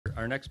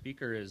Our next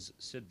speaker is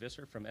Syd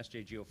Visser from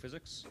SJ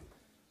Geophysics.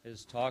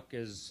 His talk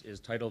is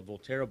titled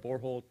Volterra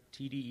Borehole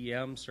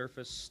TDEM,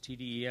 Surface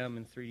TDEM,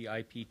 and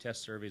 3D-IP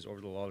Test Surveys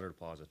over the Lalor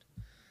Deposit.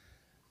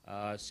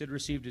 Syd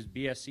received his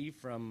BSc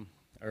from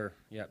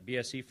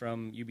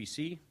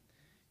UBC.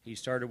 He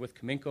started with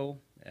Kaminko,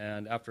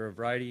 and after a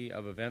variety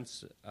of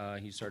events,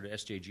 he started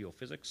SJ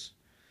Geophysics.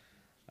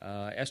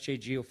 SJ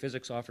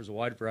Geophysics offers a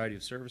wide variety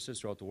of services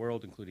throughout the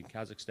world, including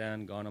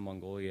Kazakhstan, Ghana,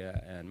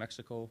 Mongolia, and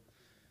Mexico.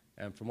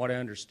 And from what I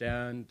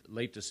understand,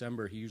 late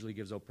December, he usually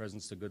gives out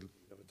presents to good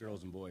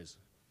girls and boys.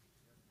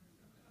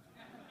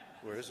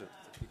 Where is it?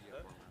 Is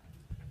it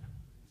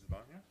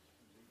on here?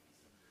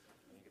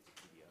 I think it's a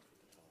PDF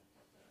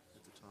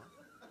at the top.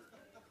 At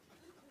the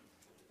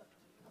top?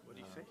 What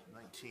do you say?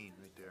 19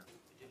 right there.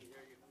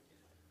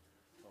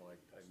 Oh, I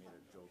made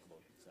a joke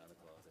about Santa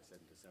Claus. I said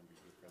in December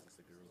you give presents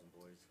to girls and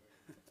boys.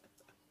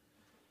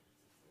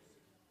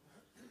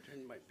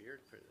 Turn my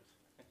beard for this.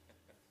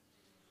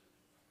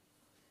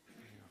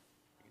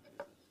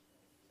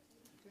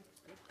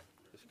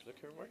 Does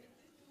clicker work?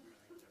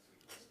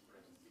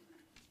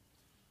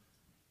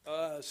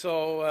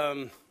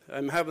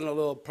 I'm having a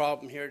little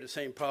problem here. The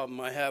same problem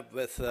I have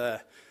with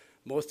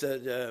most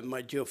of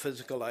my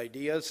geophysical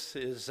ideas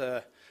is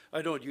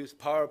I don't use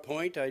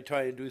PowerPoint. I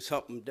try and do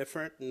something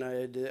different,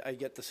 and I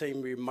get the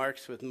same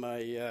remarks with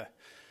my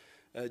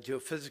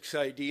geophysics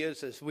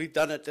ideas as we've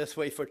done it this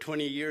way for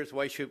 20 years.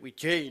 Why should we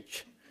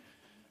change?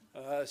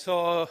 The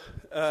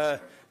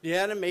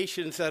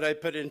animations that I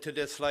put into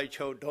this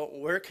slideshow don't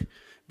work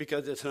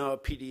because it's now a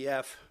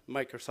PDF.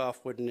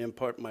 Microsoft wouldn't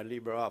import my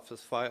LibreOffice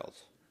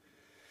files.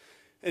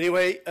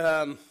 Anyway,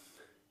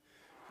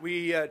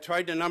 we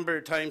tried a number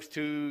of times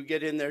to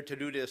get in there to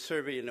do this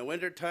survey in the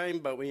wintertime,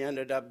 but we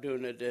ended up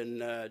doing it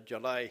in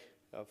July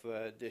of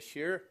this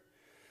year.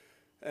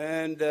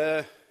 And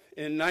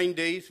in 9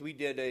 days, we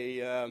did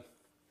a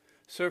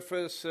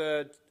surface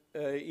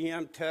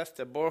EM test,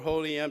 a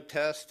borehole EM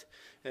test,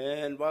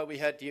 and while we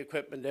had the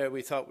equipment there,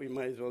 we thought we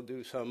might as well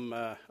do some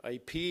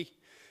IP.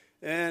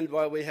 And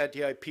while we had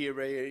the IP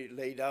array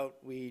laid out,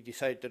 we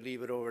decided to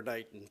leave it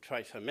overnight and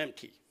try some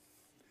MT.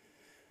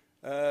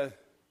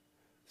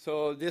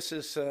 So this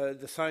is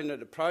the sign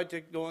of the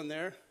project going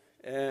there.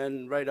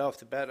 And right off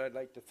the bat, I'd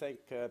like to thank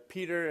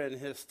Peter and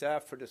his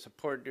staff for the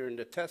support during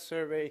the test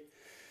survey,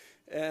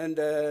 and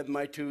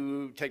my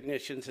two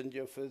technicians and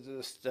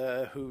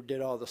geophysicists who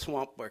did all the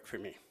swamp work for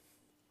me.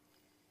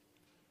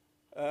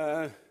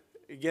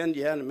 Again,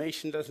 the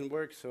animation doesn't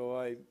work,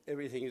 so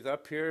everything is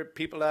up here.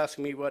 People ask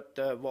me what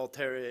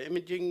Volterra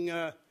imaging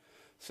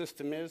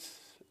system is,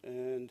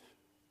 and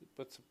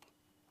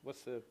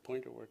what's the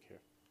pointer work here?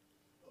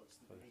 Oh, it's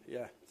the green.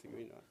 Yeah, it's the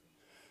green one.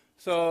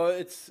 So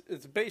it's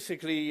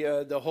basically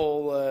the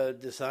whole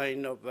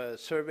design of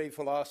survey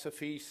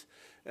philosophies.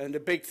 And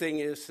the big thing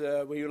is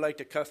we would like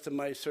to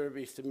customize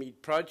surveys to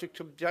meet project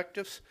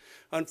objectives.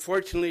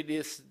 Unfortunately,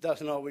 this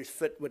doesn't always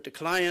fit with the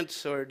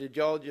clients or the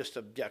geologist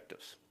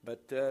objectives, but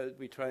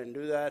we try and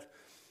do that.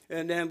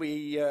 And then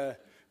we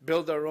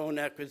build our own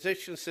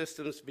acquisition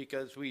systems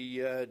because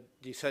we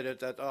decided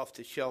that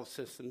off-the-shelf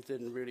systems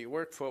didn't really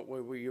work for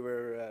what we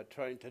were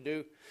trying to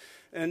do.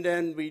 And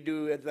then we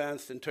do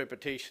advanced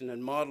interpretation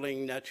and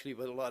modeling, naturally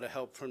with a lot of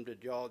help from the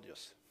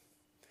geologists.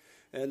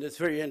 And it's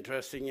very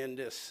interesting in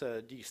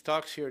these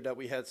talks here that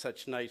we had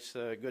such nice,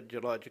 good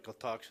geological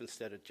talks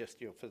instead of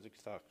just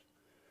geophysics talks.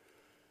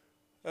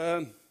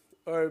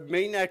 Our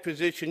main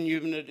acquisition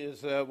unit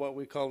is what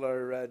we call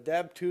our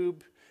DAB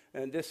tube.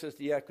 And this is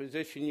the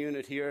acquisition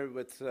unit here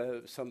with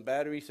some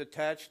batteries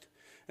attached.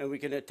 And we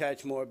can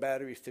attach more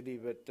batteries to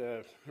leave it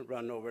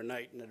run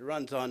overnight. And it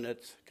runs on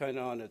kind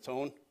of on its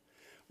own.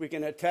 We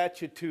can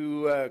attach it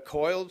to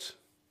coils.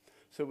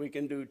 So we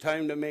can do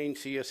time domain,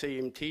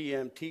 CSAMT,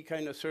 MT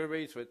kind of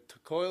surveys with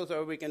coils,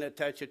 or we can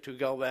attach it to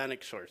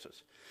galvanic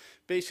sources.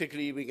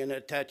 Basically, we can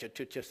attach it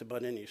to just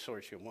about any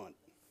source you want.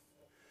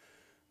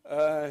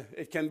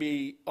 It can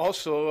be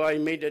also, I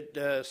made it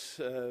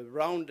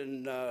round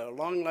and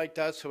long like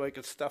that so I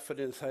could stuff it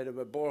inside of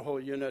a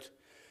borehole unit.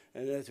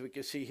 And as we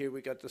can see here,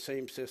 we got the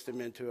same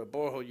system into a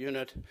borehole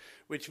unit,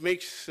 which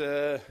makes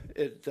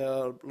it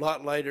a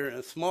lot lighter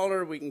and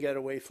smaller. We can get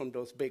away from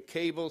those big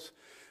cables.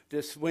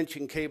 This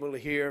winching cable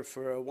here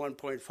for a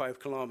 1.5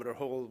 kilometer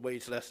hole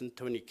weighs less than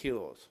 20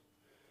 kilos.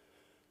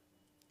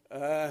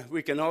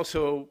 We can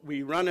also,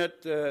 run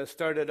it,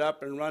 start it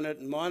up and run it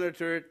and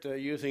monitor it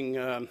using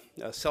a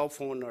cell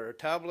phone or a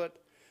tablet.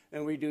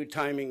 And we do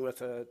timing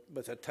with a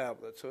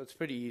tablet, so it's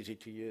pretty easy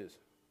to use.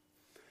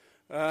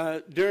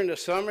 During the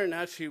summer,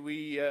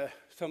 naturally,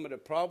 some of the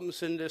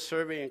problems in this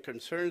survey and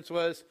concerns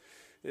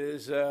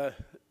is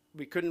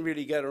we couldn't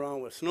really get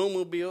around with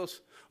snowmobiles,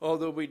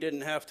 although we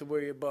didn't have to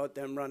worry about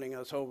them running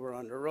us over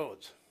on the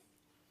roads.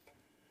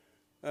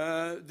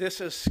 This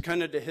is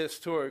kind of the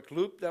historic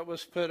loop that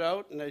was put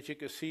out, and as you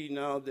can see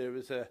now,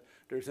 there's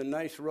a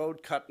nice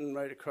road cutting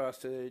right across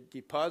the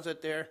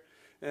deposit there,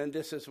 and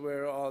this is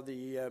where all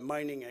the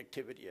mining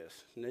activity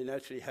is. And they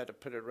naturally had to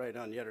put it right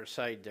on the other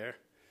side there.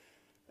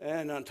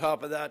 And on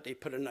top of that, they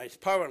put a nice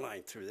power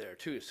line through there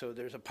too. So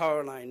there's a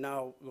power line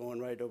now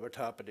going right over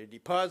top of the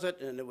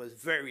deposit, and it was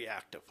very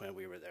active when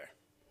we were there.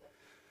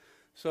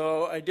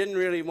 So I didn't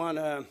really want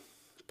to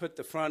put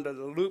the front of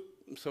the loop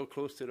so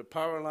close to the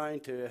power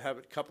line to have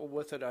it coupled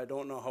with it. I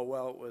don't know how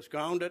well it was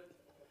grounded.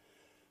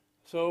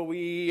 So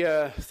we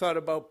thought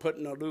about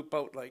putting a loop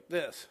out like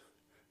this.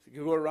 So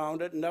you go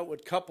around it, and that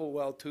would couple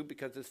well too,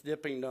 because it's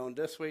dipping down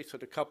this way, so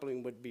the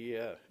coupling would be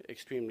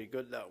extremely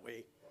good that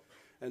way.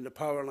 And the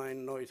power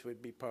line noise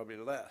would be probably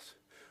less.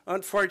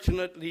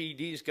 Unfortunately,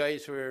 these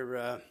guys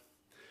wouldn't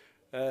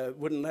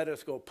let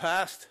us go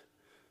past,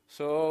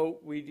 so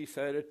we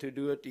decided to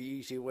do it the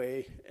easy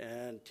way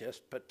and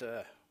just put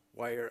the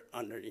wire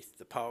underneath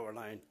the power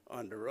line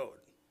on the road.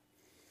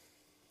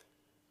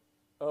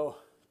 Oh,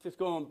 just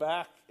going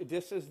back,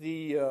 this is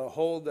the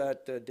hole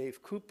that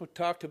Dave Cooper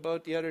talked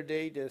about the other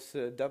day, this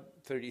Dub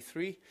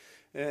 33.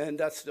 And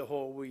that's the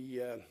hole we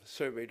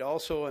surveyed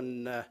also,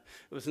 and it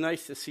was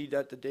nice to see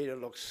that the data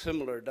looks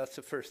similar. That's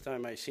the first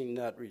time I seen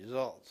that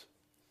result.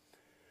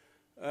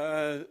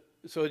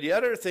 So the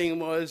other thing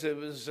was, it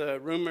was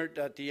rumored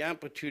that the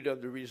amplitude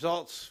of the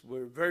results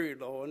were very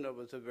low, and there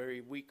was a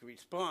very weak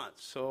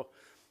response. So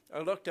I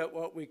looked at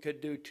what we could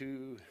do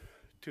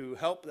to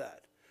help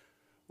that.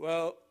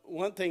 Well,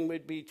 one thing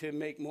would be to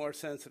make more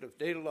sensitive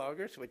data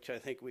loggers, which I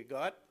think we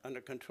got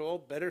under control.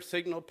 Better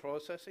signal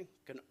processing.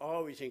 Can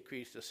always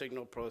increase the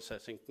signal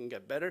processing, can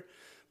get better.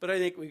 But I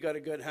think we got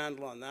a good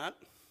handle on that.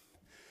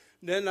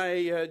 Then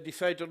I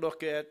decided to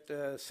look at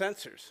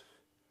sensors.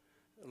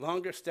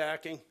 Longer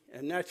stacking,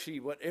 and naturally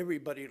what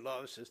everybody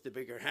loves is the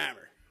bigger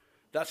hammer.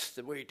 That's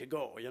the way to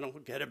go, you know.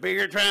 Get a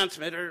bigger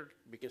transmitter,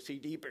 we can see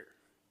deeper.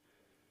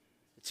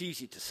 It's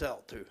easy to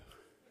sell too.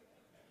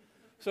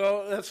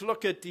 So let's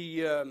look at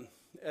the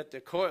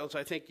coils.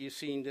 I think you've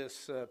seen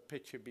this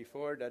picture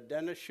before that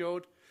Dennis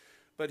showed,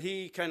 but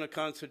he kind of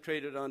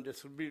concentrated on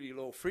this really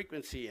low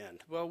frequency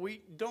end. Well,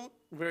 we don't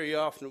very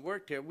often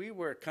work there. We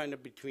work kind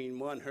of between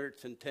 1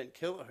 hertz and 10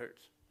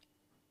 kilohertz.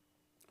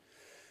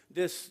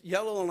 This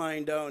yellow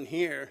line down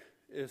here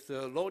is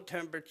the low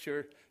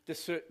temperature.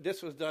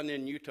 This was done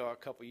in Utah a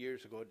couple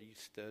years ago,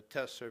 these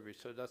test surveys,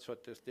 so that's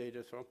what this data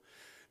is from.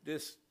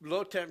 This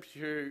low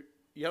temperature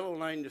yellow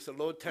line is a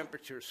low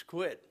temperature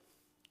squid.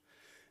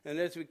 And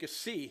as we can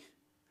see,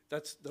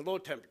 that's the low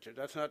temperature.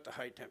 That's not the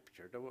high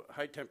temperature. The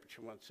high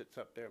temperature one sits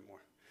up there more.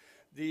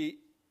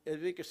 As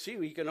we can see,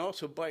 we can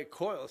also buy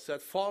coils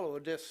that follow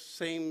this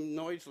same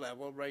noise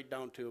level right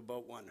down to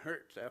about 1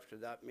 hertz. After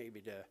that,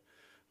 maybe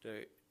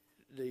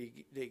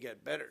they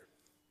get better.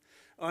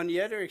 On the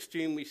other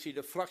extreme, we see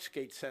the flux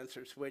gate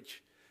sensors,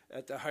 which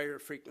at the higher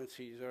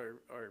frequencies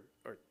are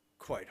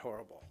quite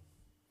horrible.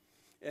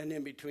 And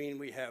in between,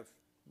 we have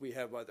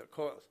other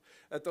coils.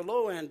 At the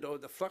low end, though,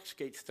 the flux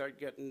gates start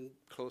getting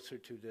closer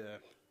to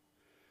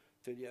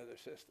the other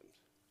systems.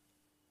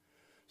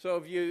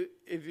 So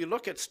if you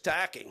look at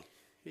stacking,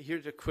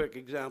 here's a quick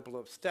example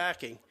of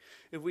stacking.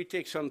 If we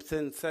take some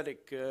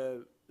synthetic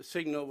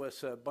signal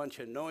with a bunch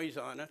of noise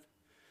on it,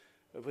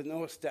 with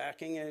no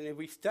stacking, and if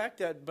we stack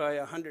that by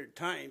 100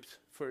 times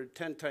for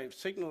 10 times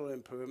signal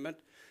improvement,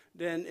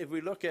 then if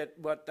we look at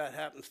what that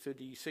happens to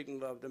the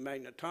signal of the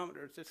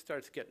magnetometers, it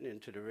starts getting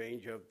into the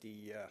range of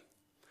the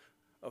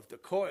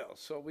coil.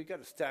 So we got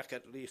to stack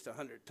at least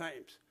 100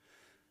 times.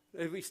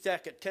 If we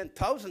stack it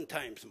 10,000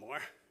 times more,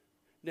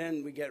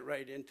 then we get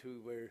right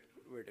into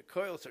where the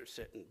coils are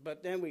sitting.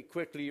 But then we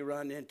quickly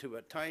run into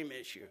a time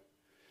issue.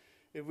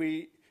 If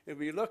we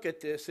look at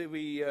this,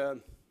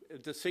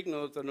 if the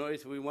signal of the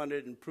noise, we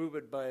wanted to improve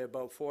it by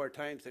about 4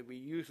 times, that we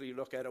usually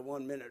look at a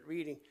 1 minute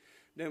reading,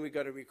 then we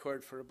got to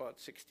record for about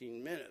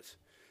 16 minutes.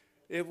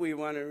 If we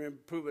want to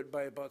improve it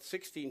by about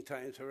 16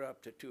 times, we're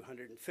up to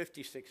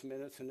 256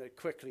 minutes, and it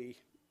quickly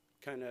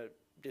kind of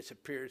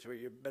disappears, where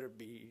you better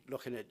be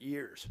looking at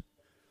years.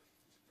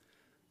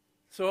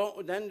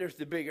 So then there's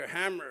the bigger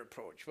hammer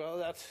approach. Well,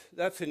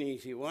 that's an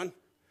easy one.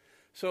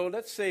 So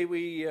let's say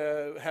we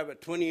have a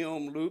 20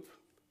 ohm loop,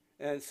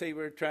 and say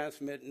we're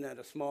transmitting at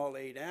a small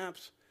 8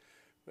 amps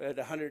at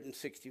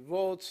 160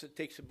 volts. It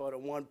takes about a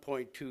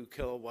 1.2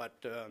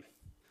 kilowatt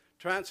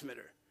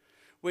transmitter,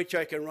 which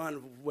I can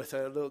run with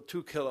a little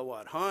 2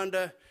 kilowatt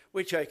Honda,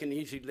 which I can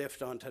easily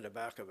lift onto the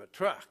back of a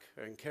truck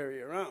and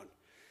carry around.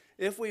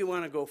 If we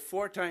want to go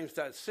 4 times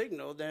that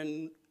signal,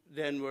 then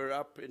we're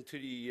up into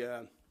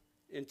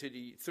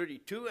the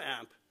 32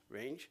 amp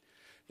range.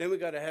 Then we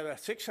got to have a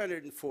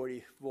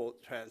 640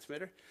 volt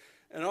transmitter.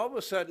 And all of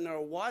a sudden, our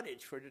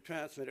wattage for the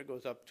transmitter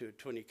goes up to a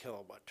 20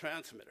 kilowatt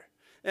transmitter.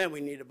 And we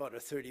need about a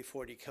 30,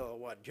 40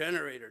 kilowatt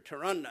generator to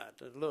run that.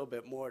 A little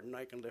bit more than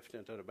I can lift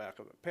into the back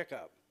of a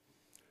pickup.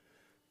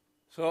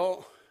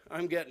 So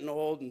I'm getting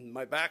old and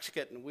my back's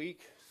getting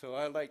weak, so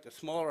I like the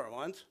smaller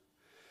ones.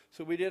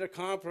 So we did a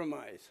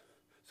compromise.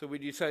 So we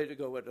decided to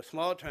go with a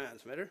small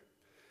transmitter,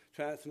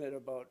 transmit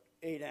about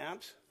 8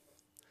 amps.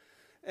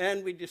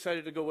 And we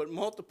decided to go with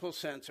multiple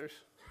sensors,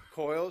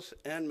 coils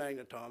and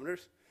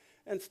magnetometers,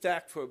 and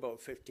stack for about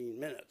 15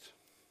 minutes.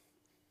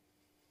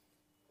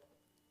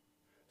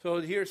 So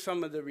here's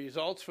some of the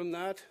results from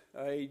that.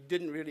 I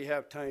didn't really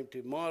have time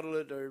to model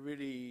it or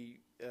really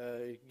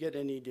get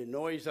any of the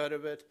noise out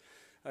of it.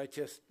 I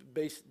just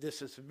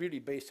this is really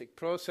basic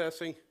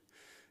processing.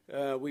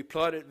 We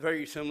plot it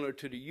very similar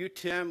to the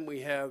UTEM.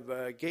 We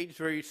have gates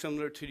very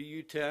similar to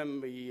the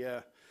UTEM. We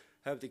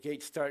have the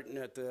gate starting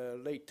at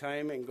the late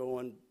time and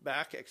going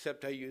back,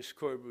 except I use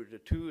square root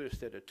of 2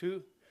 instead of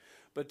 2.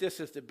 But this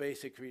is the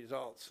basic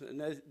results. And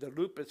the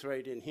loop is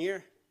right in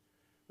here.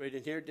 Right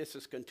in here, this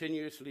is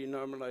continuously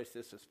normalized,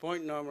 this is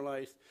point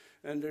normalized,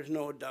 and there's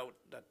no doubt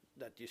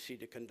that you see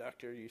the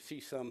conductor. You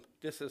see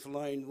this is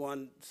line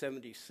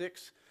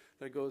 176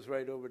 that goes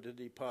right over the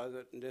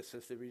deposit, and this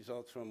is the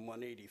results from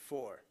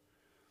 184.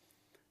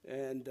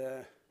 And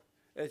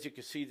as you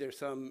can see, there's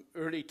some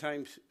earlier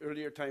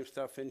time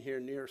stuff in here,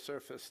 near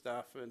surface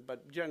stuff,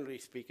 but generally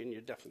speaking, you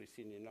definitely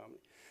see the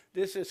anomaly.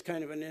 This is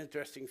kind of an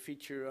interesting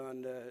feature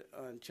on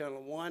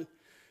channel 1,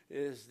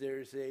 is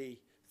there's a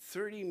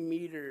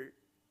 30-meter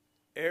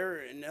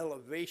error in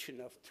elevation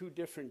of 2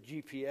 different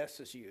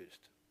GPSs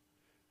used.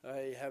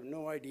 I have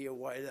no idea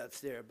why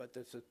that's there, but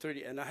there's a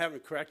 30, and I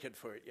haven't corrected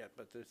for it yet,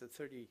 but there's a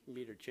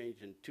 30-meter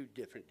change in 2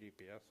 different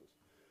GPSs.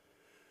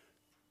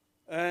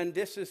 And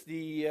this is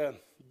the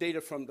data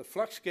from the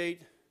flux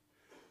gate,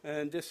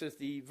 and this is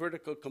the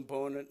vertical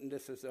component, and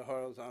this is the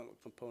horizontal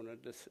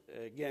component. This,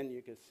 again,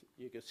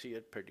 you can see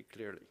it pretty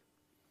clearly.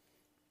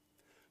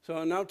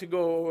 So now to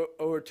go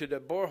over to the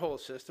borehole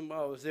system.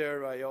 While I was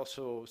there, I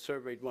also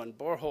surveyed one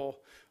borehole.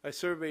 I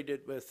surveyed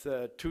it with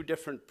 2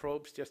 different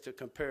probes just to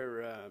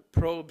compare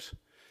probes.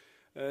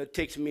 It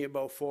takes me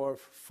about 4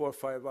 or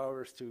 5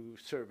 hours to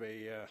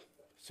survey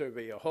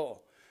a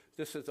hole.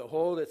 This is a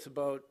hole that's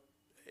about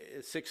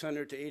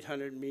 600 to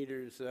 800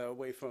 meters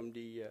away from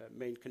the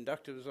main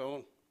conductive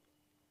zone.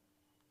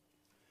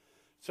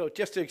 So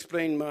just to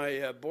explain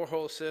my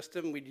borehole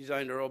system, we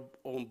designed our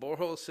own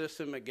borehole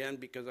system, again,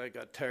 because I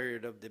got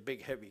tired of the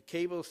big heavy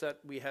cables that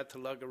we had to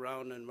lug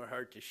around and were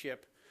hard to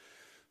ship.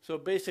 So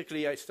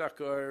basically, I stuck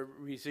our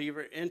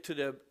receiver into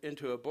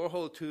a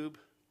borehole tube,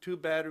 2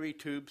 battery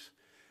tubes,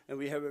 and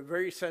we have a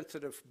very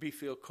sensitive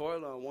B-field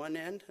coil on one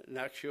end, an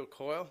axial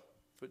coil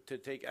to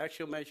take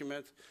axial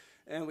measurements,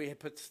 and we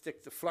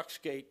stick the flux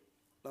gate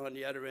on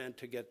the other end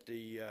to get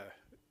the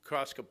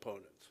cross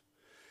components.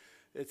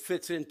 It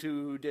fits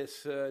into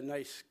this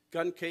nice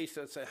gun case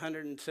that's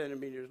 100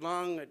 centimeters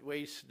long. It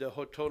weighs, the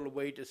whole total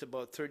weight is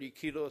about 30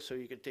 kilos, so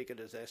you can take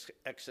it as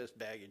excess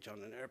baggage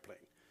on an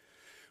airplane.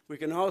 We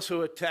can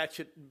also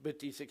attach it with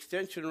these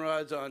extension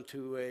rods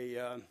onto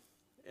a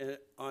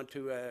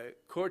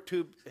core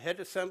tube head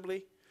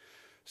assembly,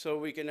 so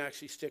we can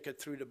actually stick it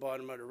through the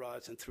bottom of the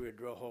rods and through a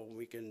drill hole, and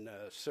we can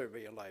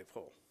survey a live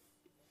hole.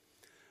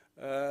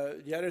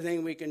 The other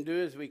thing we can do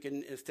is we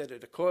can, instead of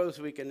the coils,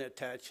 we can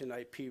attach an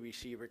IP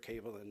receiver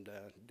cable and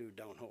do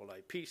downhole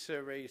IP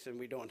surveys, and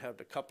we don't have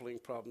the coupling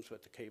problems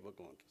with the cable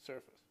going to the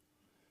surface.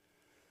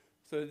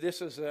 So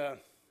this is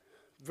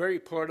very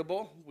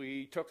portable.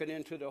 We took it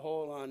into the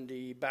hole on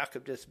the back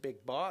of this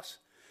big boss,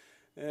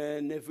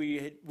 and if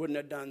we wouldn't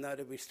have done that,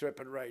 if we strip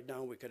it right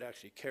down, we could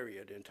actually carry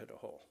it into the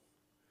hole.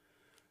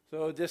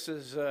 So this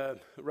is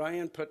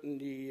Ryan putting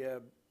the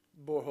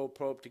borehole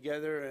probe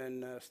together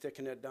and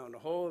sticking it down the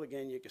hole.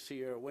 Again, you can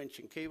see our winch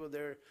and cable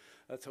there.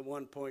 That's a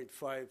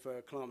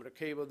 1.5 kilometer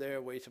cable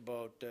there, weighs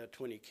about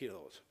 20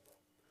 kilos,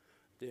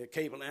 the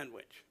cable and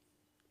winch.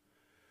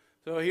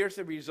 So here's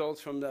the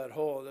results from that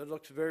hole. It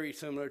looks very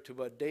similar to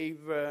what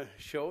Dave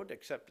showed,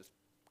 except it's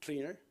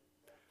cleaner.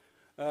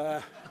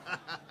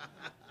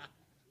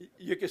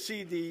 You can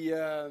see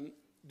the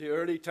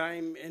early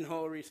time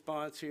in-hole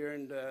response here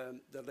and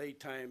the late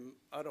time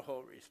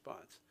out-of-hole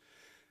response.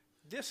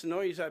 This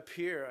noise up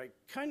here, I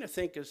kind of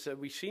think is,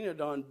 we've seen it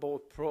on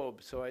both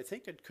probes, so I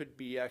think it could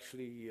be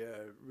actually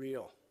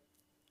real.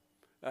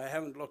 I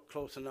haven't looked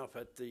close enough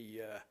at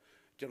the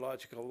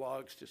geological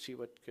logs to see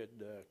what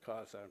could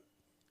cause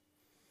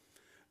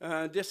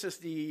that. This is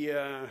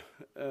the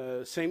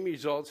same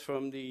results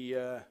from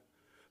the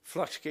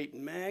flux gate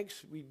and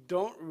mags. We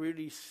don't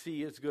really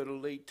see as good a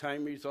late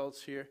time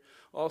results here.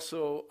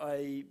 Also,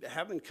 I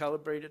haven't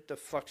calibrated the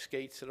flux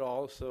gates at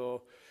all,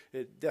 so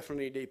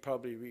they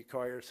probably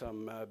require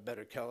some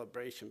better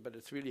calibration, but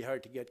it's really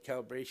hard to get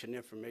calibration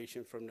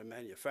information from the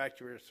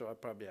manufacturer, so I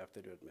probably have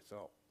to do it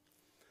myself.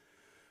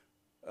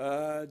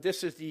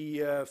 This is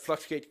the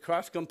flux gate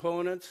cross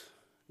components.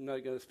 I'm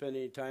not going to spend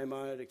any time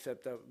on it,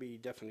 except that we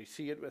definitely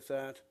see it with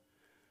that.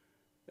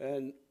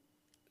 And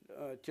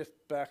just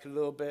back a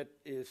little bit,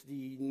 is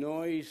the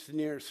noise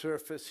near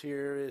surface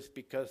here is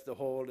because the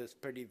hole is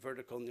pretty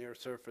vertical near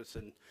surface,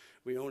 and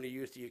we only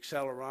use the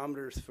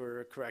accelerometers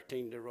for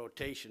correcting the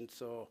rotation,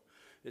 so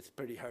it's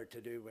pretty hard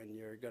to do when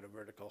you've got a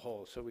vertical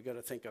hole. So we got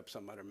to think up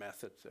some other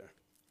methods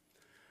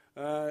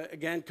there.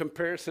 Again,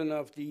 comparison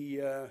of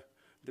the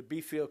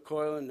B-field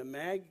coil and the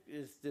mag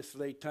is this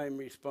late time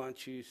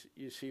response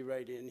you see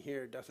right in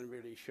here doesn't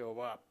really show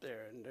up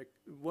there, and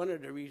one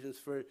of the reasons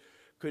for it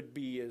could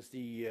be is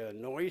the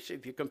noise.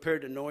 If you compare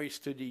the noise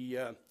to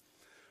the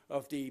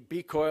of the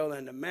B coil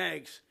and the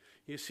mags,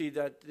 you see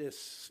that this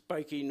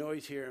spiky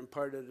noise here in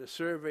part of the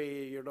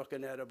survey, you're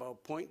looking at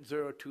about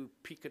 0.02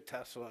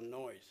 picotesla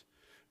noise.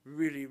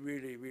 Really,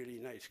 really, really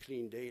nice,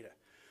 clean data.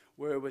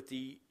 Where with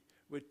the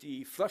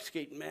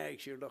fluxgate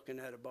mags, you're looking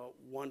at about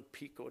 1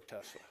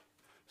 picotesla.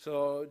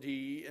 So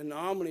the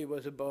anomaly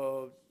was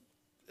about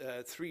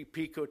 3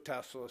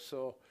 picotesla.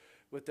 So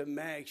with the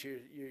mags,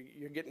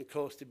 you're getting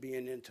close to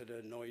being into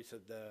the noise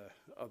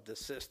of the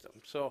system.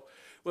 So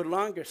with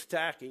longer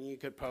stacking, you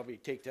could probably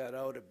take that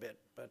out a bit.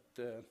 But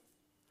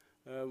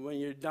when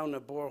you're down a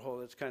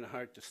borehole, it's kind of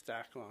hard to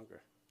stack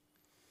longer.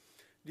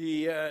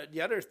 The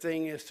other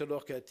thing is to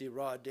look at the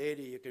raw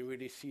data. You can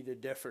really see the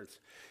difference.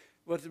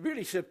 What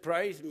really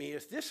surprised me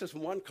is this is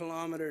 1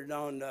 kilometer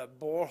down the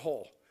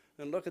borehole.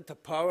 And look at the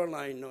power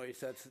line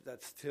noise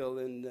that's still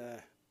in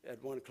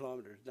at 1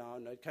 kilometer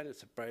down. That kind of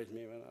surprised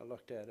me when I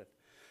looked at it.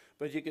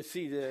 But you can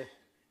see the,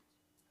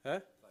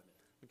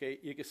 Okay,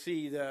 you can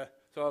see so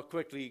I'll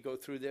quickly go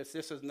through this.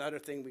 This is another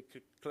thing. We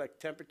could collect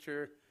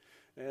temperature,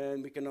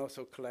 and we can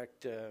also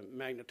collect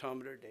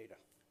magnetometer data.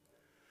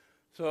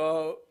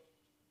 So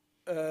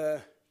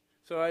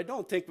I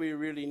don't think we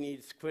really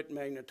need squid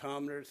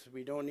magnetometers.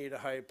 We don't need a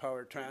high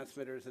power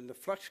transmitters, and the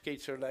flux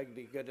gates are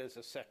likely good as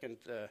a second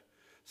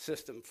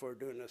system for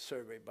doing a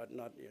survey, but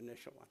not the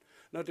initial one.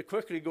 Now to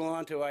quickly go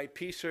on to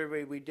IP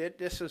survey we did,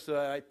 this is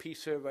the IP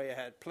survey I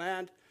had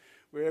planned,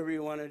 where every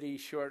one of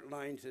these short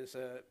lines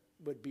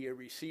would be a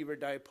receiver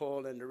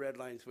dipole, and the red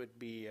lines would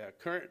be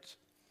currents.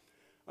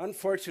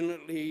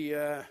 Unfortunately,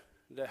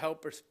 the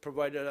helpers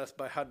provided us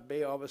by Hut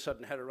Bay all of a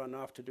sudden had to run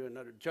off to do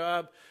another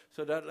job,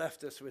 so that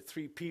left us with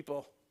 3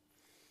 people.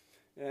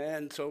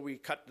 And so we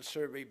cut the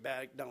survey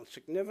back down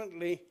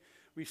significantly.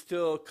 We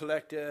still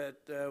collected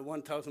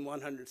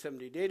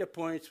 1,170 data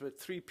points with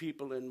 3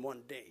 people in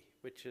 1 day,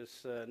 which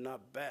is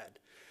not bad.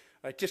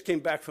 I just came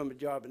back from a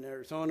job in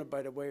Arizona,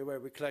 by the way, where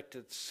we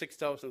collected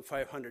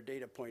 6,500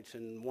 data points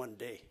in 1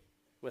 day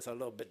with a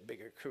little bit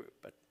bigger crew,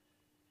 but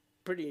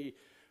pretty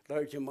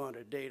large amount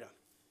of data.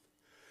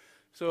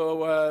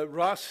 So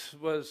Ross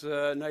was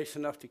nice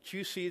enough to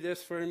QC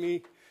this for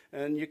me,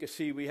 and you can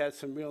see we had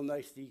some real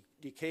nice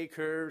decay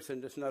curves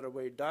and there's another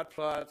way dot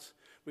plots.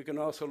 We can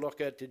also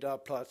look at the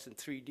dot plots in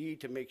 3D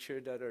to make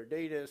sure that our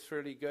data is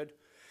fairly good.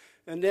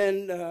 And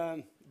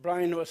then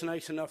Brian was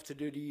nice enough to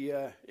do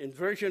the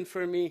inversion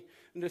for me,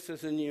 and this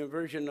is in the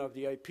inversion of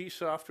the IP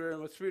software.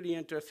 And what's really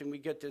interesting, we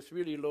get this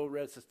really low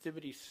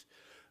resistivity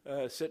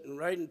sitting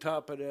right on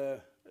top of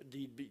the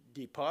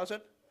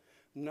deposit.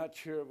 I'm not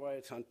sure why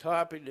it's on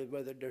top,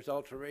 whether there's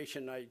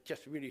alteration. I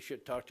just really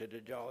should talk to the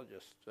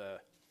geologist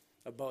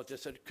about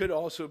this. It could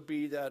also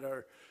be that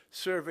our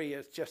survey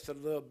is just a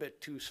little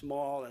bit too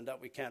small and that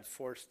we can't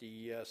force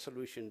the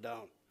solution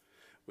down,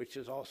 which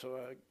is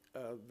also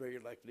a very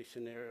likely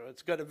scenario.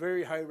 It's got a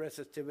very high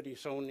resistivity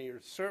zone near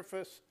the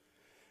surface.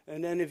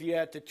 And then if you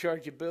add the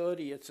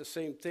chargeability, it's the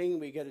same thing.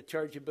 We get a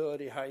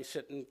chargeability high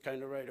sitting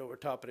kind of right over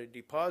top of the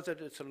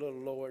deposit. It's a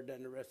little lower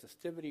than the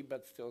resistivity,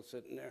 but still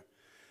sitting there.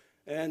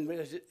 And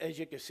as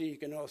you can see, you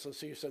can also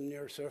see some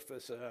near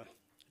surface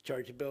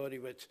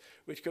chargeability,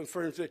 which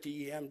confirms with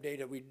the EM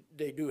data.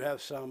 They do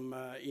have some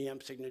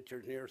EM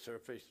signatures near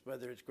surface,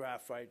 whether it's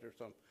graphite or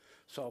some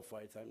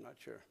sulfides, I'm not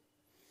sure.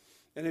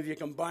 And if you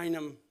combine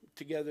them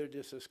together,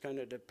 this is kind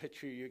of the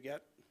picture you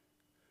get.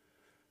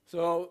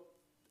 So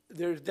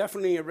there's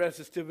definitely a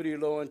resistivity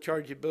low and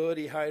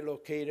chargeability high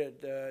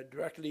located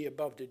directly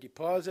above the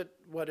deposit.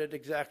 What it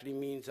exactly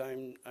means,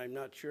 I'm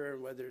not sure,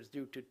 whether it's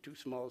due to too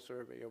small a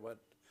survey or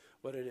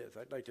what it is.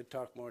 I'd like to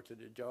talk more to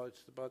the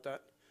geologists about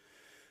that.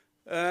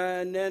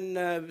 And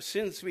then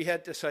since we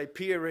had this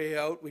IP array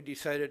out, we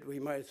decided we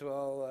might as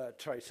well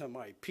try some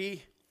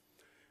IP.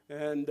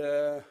 And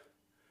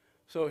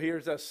so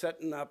here's us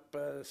setting up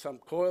some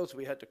coils.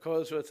 We had the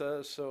coils with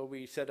us, so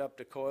we set up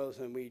the coils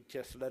and we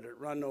just let it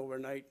run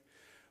overnight.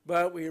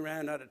 But we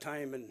ran out of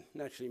time and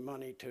naturally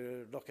money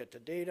to look at the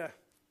data.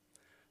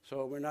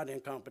 So we're not in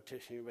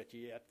competition with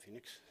you yet,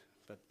 Phoenix.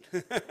 But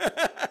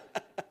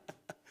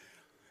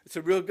it's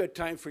a real good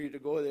time for you to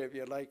go there if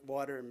you like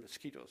water and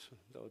mosquitoes,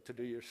 so to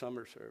do your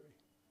summer survey.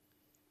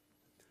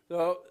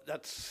 So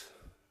that's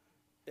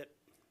it.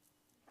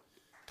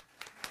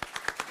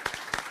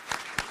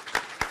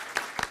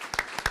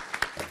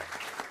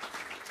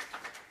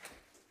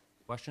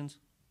 Questions?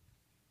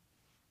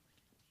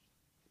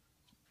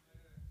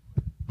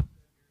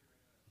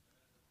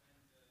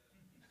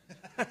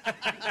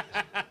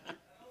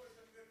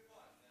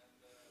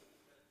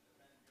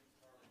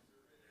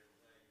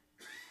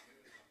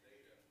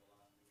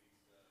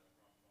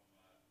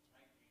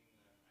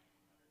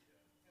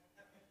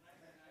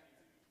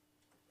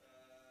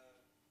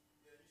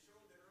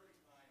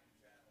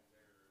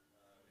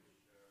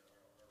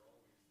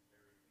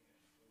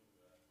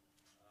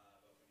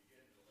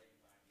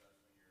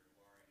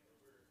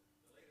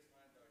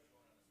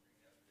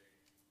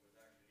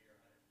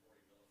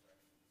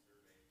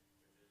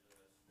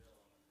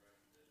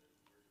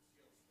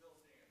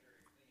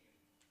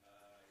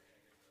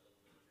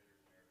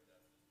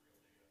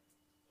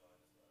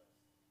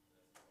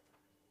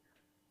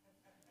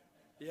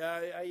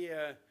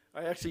 Yeah,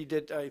 I actually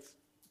did,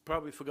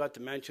 probably forgot to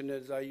mention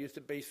is I used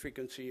a base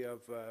frequency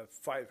of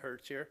 5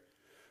 hertz here,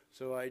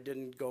 so I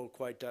didn't go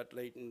quite that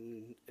late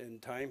in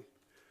time.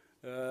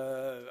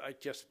 I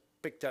just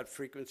picked that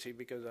frequency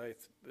because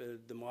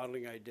the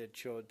modeling I did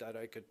showed that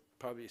I could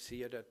probably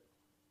see it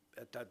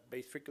at that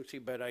base frequency,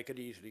 but I could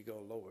easily go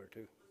lower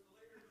too.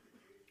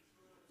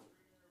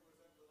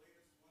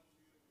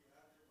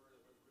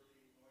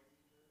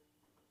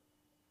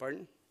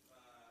 Pardon?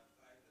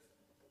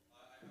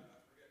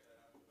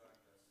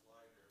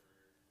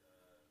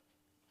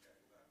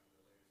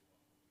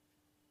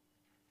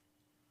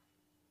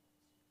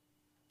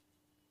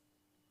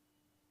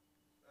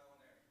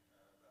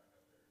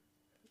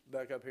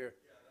 Back up here.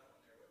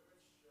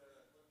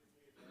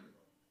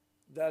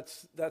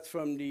 That's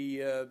from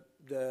the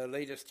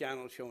latest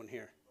channel shown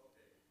here.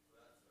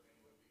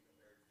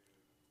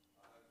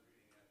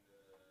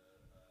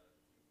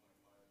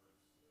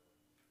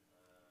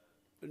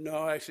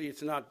 No, actually,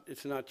 it's not.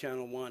 It's not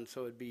channel 1,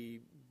 so it'd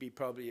be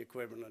probably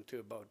equivalent to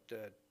about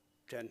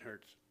 10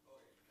 hertz.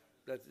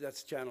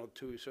 That's channel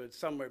 2, so it's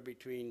somewhere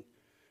between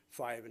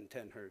 5 and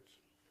 10 hertz,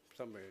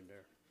 somewhere in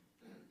there.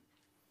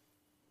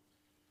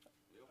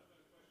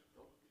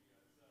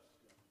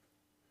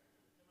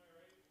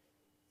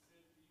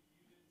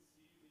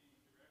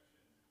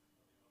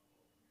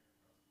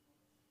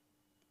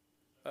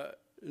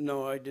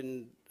 No, I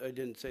didn't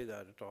say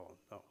that at all.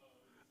 No,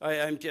 I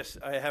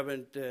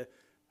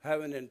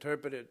haven't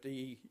interpreted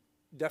the.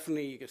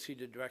 Definitely, you can see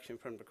the direction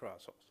from the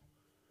crossholes.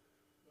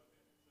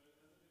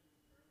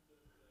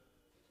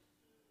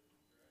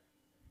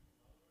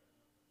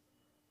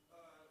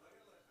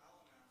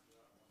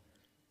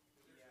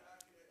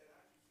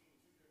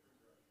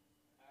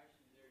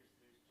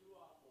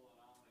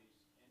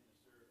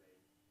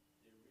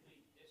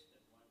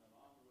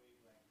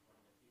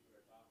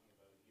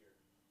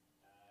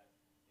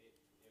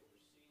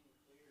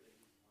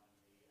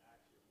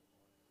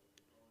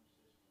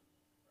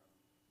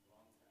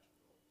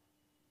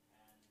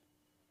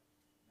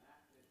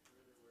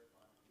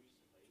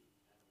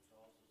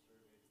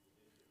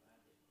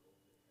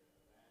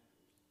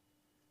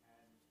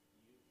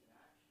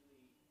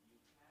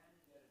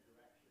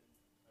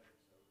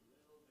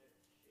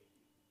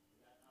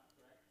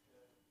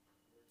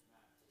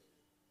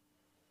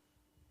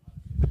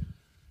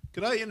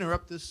 Could I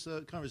interrupt this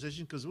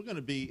conversation? Because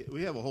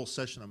we have a whole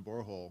session on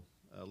borehole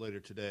later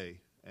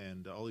today,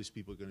 and all these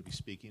people are going to be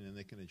speaking, and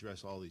they can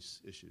address all these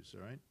issues,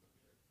 all right?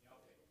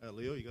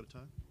 Leo, you got a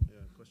time? Yeah,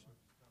 question?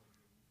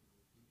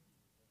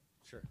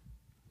 Sure.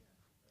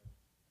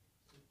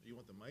 Do you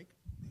want the mic?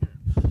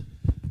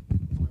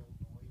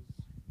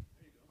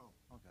 Oh,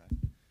 okay.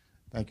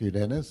 Thank you,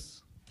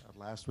 Dennis. At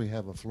last we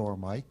have a floor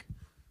mic,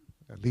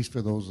 at least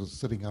for those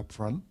sitting up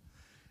front.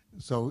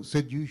 So,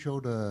 Sid, you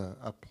showed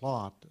a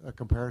plot, a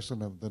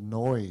comparison of the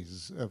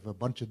noise of a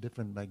bunch of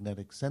different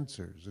magnetic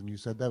sensors, and you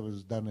said that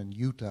was done in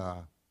Utah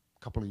a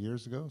couple of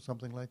years ago,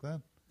 something like that?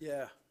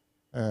 Yeah.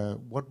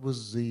 What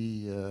was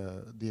the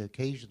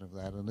occasion of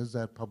that, and is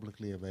that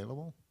publicly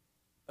available?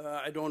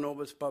 I don't know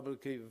if it's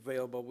publicly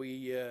available.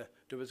 There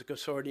was a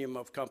consortium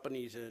of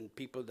companies and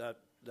people that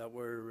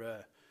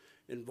were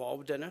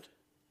involved in it.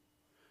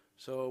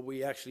 So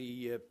we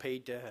actually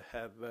paid to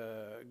have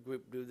a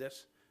group do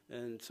this.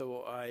 And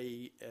so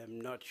I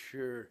am not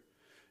sure.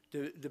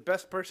 The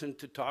best person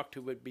to talk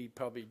to would be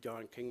probably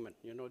John Kingman.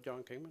 You know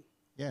John Kingman?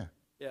 Yeah.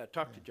 Yeah,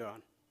 talk to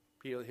John.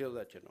 He'll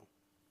let you know.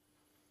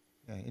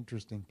 Yeah,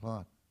 interesting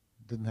plot.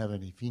 Didn't have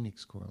any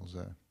Phoenix coils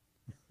there.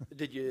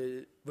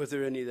 Was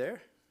there any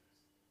there?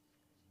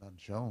 None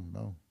shown,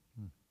 no.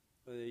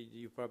 Well,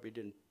 you probably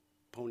didn't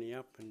pony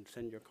up and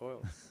send your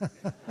coils.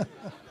 All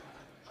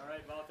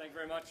right, Bob, thank you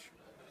very much.